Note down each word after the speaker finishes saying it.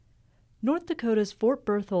North Dakota's Fort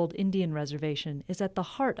Berthold Indian Reservation is at the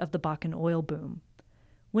heart of the Bakken oil boom.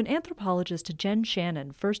 When anthropologist Jen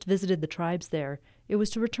Shannon first visited the tribes there, it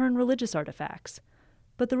was to return religious artifacts.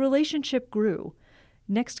 But the relationship grew.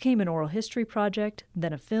 Next came an oral history project,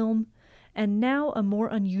 then a film, and now a more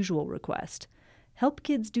unusual request: help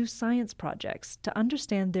kids do science projects to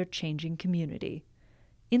understand their changing community.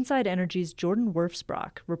 Inside Energy's Jordan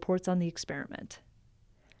Werfsbrock reports on the experiment.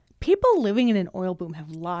 People living in an oil boom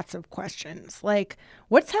have lots of questions, like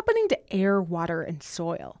what's happening to air, water, and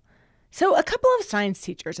soil? So a couple of science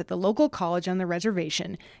teachers at the local college on the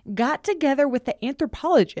reservation got together with the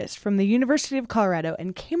anthropologist from the University of Colorado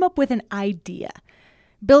and came up with an idea.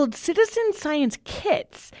 Build citizen science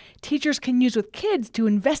kits teachers can use with kids to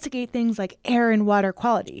investigate things like air and water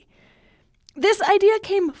quality. This idea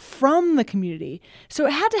came from the community, so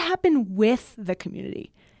it had to happen with the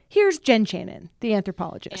community. Here's Jen Shannon, the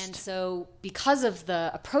anthropologist. And so because of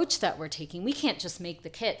the approach that we're taking, we can't just make the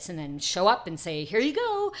kits and then show up and say, here you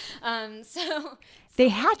go. They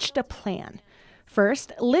hatched a plan.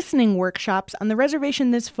 First, listening workshops on the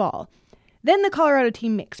reservation this fall. Then the Colorado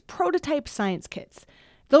team makes prototype science kits.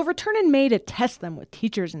 They'll return in May to test them with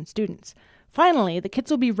teachers and students. Finally, the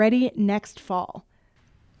kits will be ready next fall.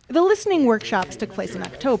 The listening workshops took place in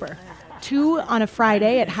October. 2 on a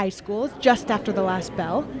Friday at high schools just after the last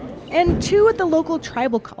bell, and 2 at the local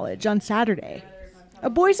tribal college on Saturday. A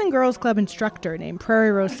Boys and Girls Club instructor named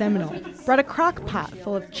Prairie Rose Seminole brought a crock pot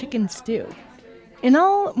full of chicken stew. In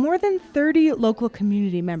all, more than 30 local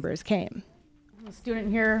community members came. I'm a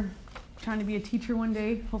student here trying to be a teacher one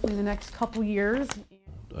day, hopefully in the next couple years.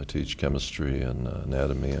 I teach chemistry and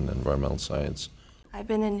anatomy and environmental science. I've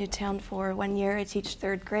been in Newtown for 1 year. I teach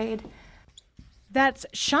 3rd grade. That's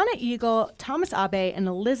Shauna Eagle, Thomas Abe, and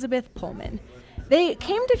Elizabeth Pullman. They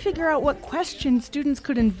came to figure out what questions students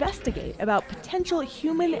could investigate about potential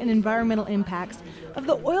human and environmental impacts of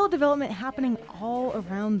the oil development happening all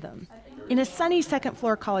around them. In a sunny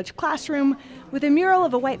second-floor college classroom with a mural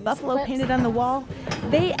of a white buffalo painted on the wall,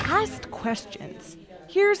 they asked questions.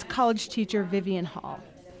 Here's college teacher Vivian Hall.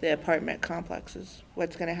 The apartment complexes,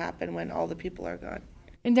 what's going to happen when all the people are gone.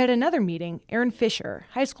 And at another meeting, Aaron Fisher,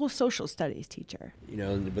 high school social studies teacher. You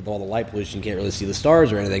know, with all the light pollution, you can't really see the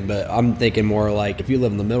stars or anything, but I'm thinking more like if you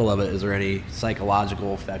live in the middle of it, is there any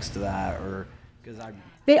psychological effects to that?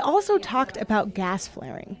 They also talked about gas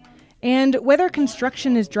flaring and whether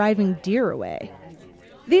construction is driving deer away.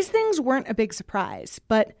 These things weren't a big surprise,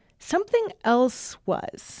 but something else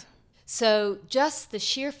was. So just the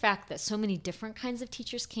sheer fact that so many different kinds of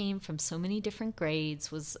teachers came from so many different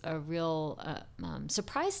grades was a real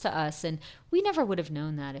surprise to us, and we never would have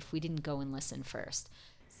known that if we didn't go and listen first.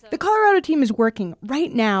 The Colorado team is working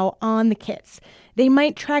right now on the kits. They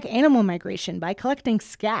might track animal migration by collecting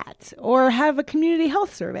scat or have a community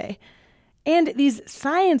health survey. And these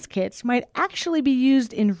science kits might actually be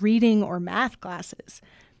used in reading or math classes,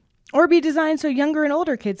 or be designed so younger and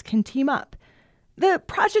older kids can team up. The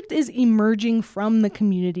project is emerging from the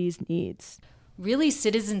community's needs. Really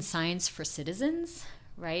citizen science for citizens,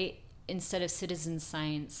 right? Instead of citizen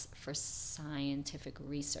science for scientific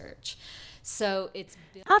research. So it's...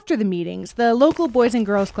 After the meetings, the local Boys and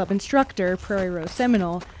Girls Club instructor, Prairie Rose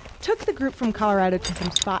Seminole, took the group from Colorado to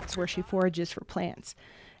some spots where she forages for plants.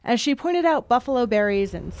 As she pointed out buffalo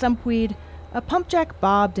berries and sumpweed, a pumpjack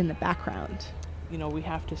bobbed in the background. You know, we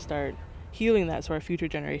have to start healing that so our future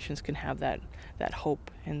generations can have that hope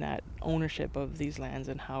and that ownership of these lands,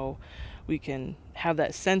 and how we can have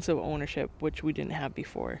that sense of ownership, which we didn't have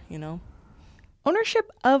before, you know? Ownership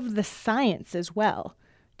of the science as well,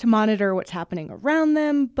 to monitor what's happening around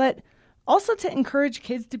them, but also to encourage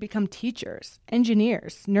kids to become teachers,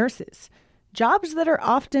 engineers, nurses, jobs that are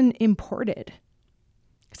often imported.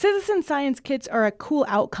 Citizen science kits are a cool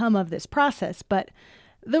outcome of this process, but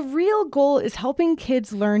the real goal is helping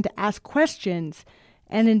kids learn to ask questions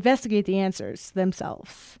and investigate the answers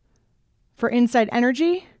themselves. For Inside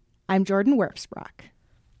Energy, I'm Jordan Werfsbrock.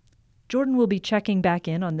 Jordan will be checking back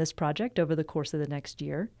in on this project over the course of the next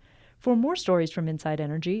year. For more stories from Inside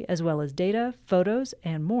Energy, as well as data, photos,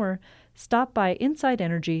 and more, stop by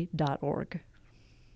insideenergy.org.